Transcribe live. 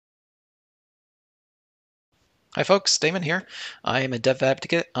Hi folks, Damon here. I am a dev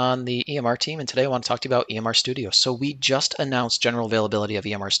advocate on the EMR team, and today I want to talk to you about EMR Studio. So we just announced general availability of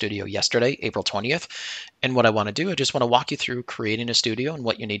EMR Studio yesterday, April 20th. And what I want to do, I just want to walk you through creating a studio and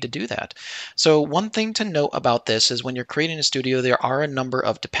what you need to do that. So one thing to note about this is when you're creating a studio, there are a number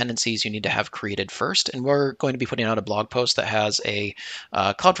of dependencies you need to have created first. And we're going to be putting out a blog post that has a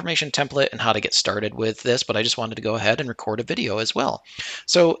CloudFormation template and how to get started with this, but I just wanted to go ahead and record a video as well.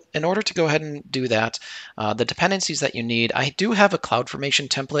 So in order to go ahead and do that, the dependencies that you need, I do have a CloudFormation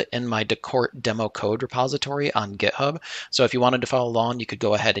template in my Decort demo code repository on GitHub. So if you wanted to follow along, you could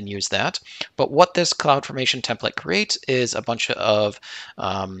go ahead and use that. But what this CloudFormation template creates is a bunch of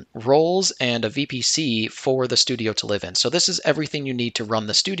roles and a VPC for the studio to live in. So this is everything you need to run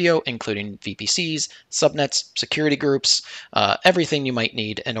the studio, including VPCs, subnets, security groups, everything you might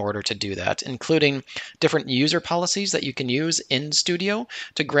need in order to do that, including different user policies that you can use in Studio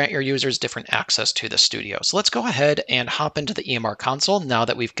to grant your users different access to the studio. So let's go ahead and hop into the EMR console now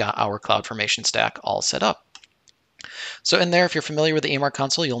that we've got our CloudFormation stack all set up. So in there, if you're familiar with the EMR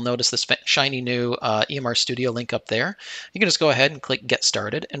console, you'll notice this shiny new EMR Studio link up there. You can just go ahead and click Get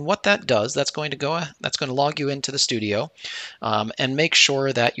Started. And what that does, that's going to log you into the studio and make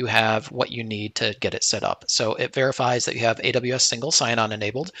sure that you have what you need to get it set up. So it verifies that you have AWS single sign-on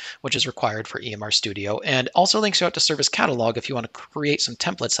enabled, which is required for EMR Studio, and also links you out to Service Catalog if you want to create some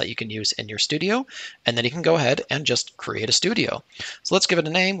templates that you can use in your studio. And then you can go ahead and just create a studio. So let's give it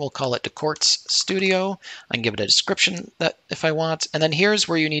a name. We'll call it Decort's Studio. I can give it a description that if I want. And then here's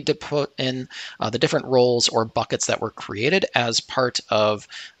where you need to put in the different roles or buckets that were created as part of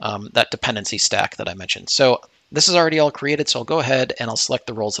that dependency stack that I mentioned. So this is already all created, so I'll go ahead and I'll select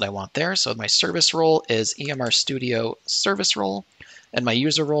the roles that I want there. So my service role is EMR Studio service role, and my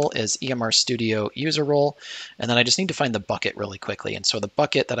user role is EMR Studio user role. And then I just need to find the bucket really quickly. And so the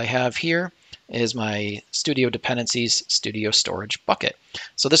bucket that I have here is my Studio Dependencies Studio Storage bucket.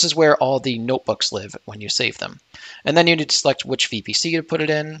 So this is where all the notebooks live when you save them. And then you need to select which VPC to put it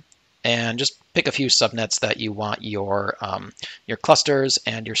in, and just pick a few subnets that you want your clusters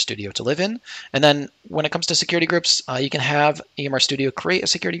and your studio to live in. And then when it comes to security groups, you can have EMR Studio create a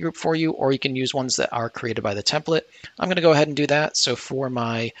security group for you, or you can use ones that are created by the template. I'm going to go ahead and do that. So for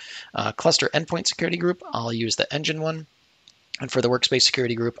my cluster endpoint security group, I'll use the engine one. And for the Workspace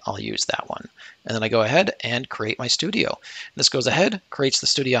security group, I'll use that one. And then I go ahead and create my studio. This goes ahead, creates the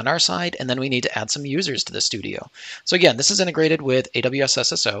studio on our side, and then we need to add some users to the studio. So again, this is integrated with AWS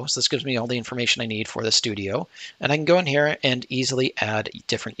SSO, so this gives me all the information I need for the studio. And I can go in here and easily add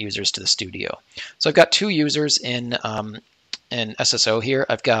different users to the studio. So I've got two users in SSO here.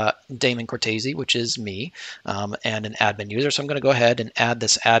 I've got Damon Cortese, which is me, and an admin user. So I'm going to go ahead and add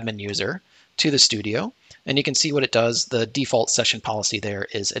this admin user to the studio. And you can see what it does. The default session policy there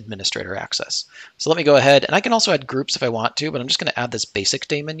is administrator access. So let me go ahead, and I can also add groups if I want to, but I'm just going to add this basic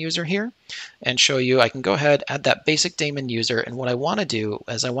Damon user here and show you I can go ahead, add that basic Damon user, and what I want to do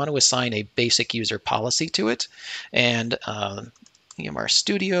is I want to assign a basic user policy to it, and EMR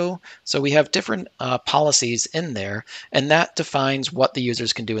Studio. So we have different policies in there, and that defines what the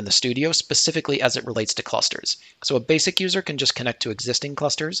users can do in the studio, specifically as it relates to clusters. So a basic user can just connect to existing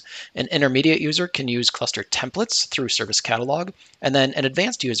clusters. An intermediate user can use cluster templates through Service Catalog, and then an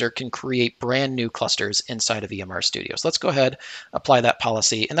advanced user can create brand new clusters inside of EMR Studio. So let's go ahead, apply that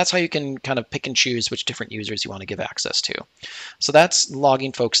policy, and that's how you can kind of pick and choose which different users you want to give access to. So that's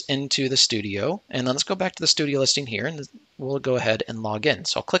logging folks into the studio, and then let's go back to the studio listing here, and we'll go ahead and log in.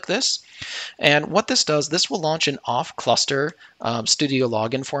 So I'll click this, and what this does, this will launch an off-cluster studio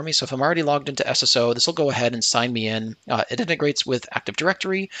login for me. So if I'm already logged into SSO, this will go ahead and sign me in. It integrates with Active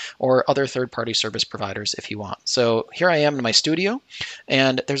Directory or other third-party service providers if you want. So here I am in my studio,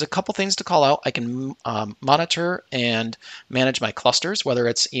 and there's a couple things to call out. I can monitor and manage my clusters, whether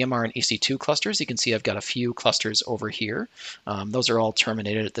it's EMR and EC2 clusters. You can see I've got a few clusters over here. Those are all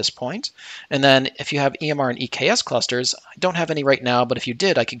terminated at this point. And then if you have EMR and EKS clusters, I don't have any right now, but if you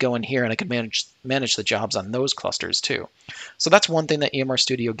did, I could go in here and I could manage the jobs on those clusters too. So that's one thing that EMR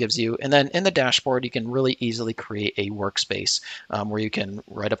Studio gives you. And then in the dashboard, you can really easily create a workspace where you can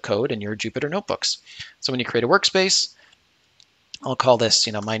write up code in your Jupyter notebooks. So when you create a workspace, I'll call this,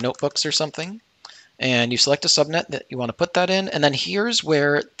 my notebooks or something. And you select a subnet that you want to put that in. And then here's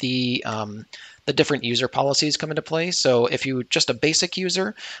where the the different user policies come into play. So if you're just a basic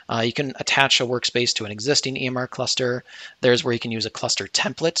user, you can attach a workspace to an existing EMR cluster. There's where you can use a cluster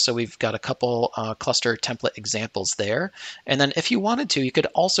template. So we've got a couple cluster template examples there. And then if you wanted to, you could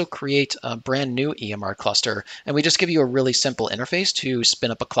also create a brand new EMR cluster. And we just give you a really simple interface to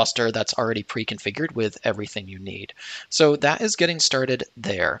spin up a cluster that's already pre-configured with everything you need. So that is getting started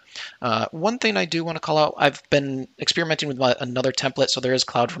there. One thing I do want to call out, I've been experimenting with another template. So there is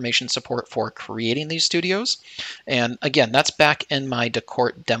CloudFormation support for creating these studios. And again, that's back in my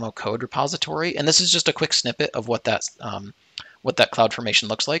Decort demo code repository. And this is just a quick snippet of what that CloudFormation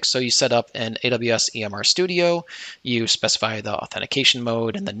looks like. So you set up an AWS EMR Studio, you specify the authentication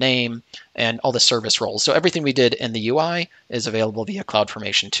mode and the name and all the service roles. So everything we did in the UI is available via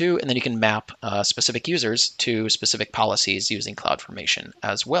CloudFormation too, and then you can map specific users to specific policies using CloudFormation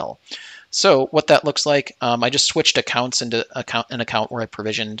as well. So what that looks like, I just switched accounts into an account where I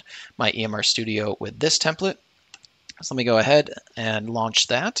provisioned my EMR Studio with this template. So let me go ahead and launch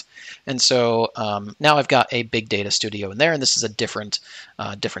that. And so now I've got a big data studio in there, and this is a different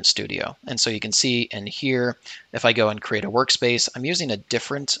studio. And so you can see in here, if I go and create a workspace, I'm using a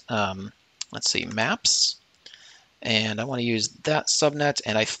different, let's see, maps. And I want to use that subnet.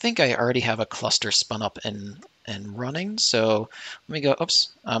 And I think I already have a cluster spun up and running. So let me go, oops.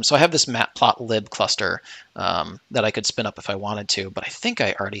 So I have this matplotlib cluster that I could spin up if I wanted to, but I think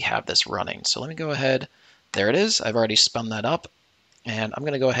I already have this running. So let me go ahead. There it is. I've already spun that up. And I'm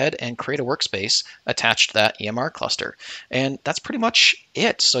going to go ahead and create a workspace attached to that EMR cluster. And that's pretty much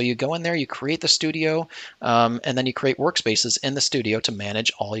it. So you go in there, you create the studio, and then you create workspaces in the studio to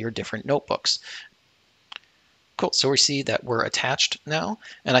manage all your different notebooks. Cool, so we see that we're attached now,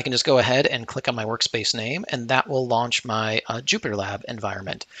 and I can just go ahead and click on my workspace name, and that will launch my Jupyter Lab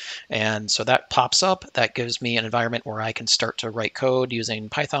environment. And so that pops up, that gives me an environment where I can start to write code using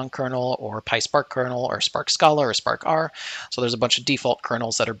Python kernel or PySpark kernel or Spark Scala or Spark R. So there's a bunch of default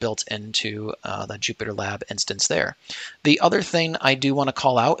kernels that are built into the Jupyter Lab instance there. The other thing I do want to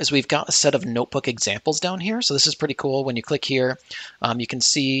call out is we've got a set of notebook examples down here. So this is pretty cool. When you click here, you can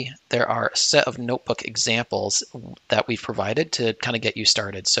see there are a set of notebook examples that we've provided to kind of get you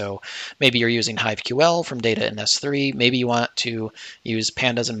started. So maybe you're using HiveQL from data in S3. Maybe you want to use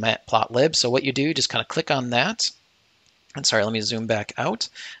pandas and matplotlib. So what you do, just kind of click on that. And sorry, let me zoom back out.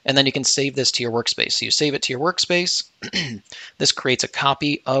 And then you can save this to your workspace. So you save it to your workspace. This creates a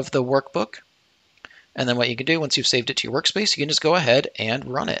copy of the workbook. And then what you can do once you've saved it to your workspace, you can just go ahead and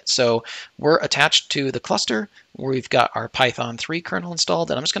run it. So we're attached to the cluster. We've got our Python 3 kernel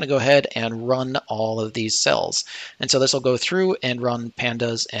installed, and I'm just going to go ahead and run all of these cells. And so this will go through and run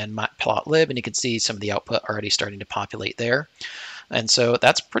pandas and matplotlib, and you can see some of the output already starting to populate there. And so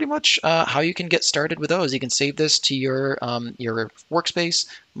that's pretty much how you can get started with those. You can save this to your workspace,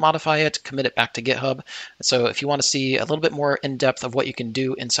 modify it, commit it back to GitHub. So if you want to see a little bit more in depth of what you can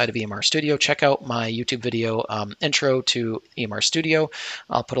do inside of EMR Studio, check out my YouTube video intro to EMR Studio.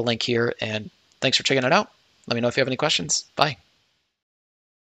 I'll put a link here, and thanks for checking it out. Let me know if you have any questions. Bye.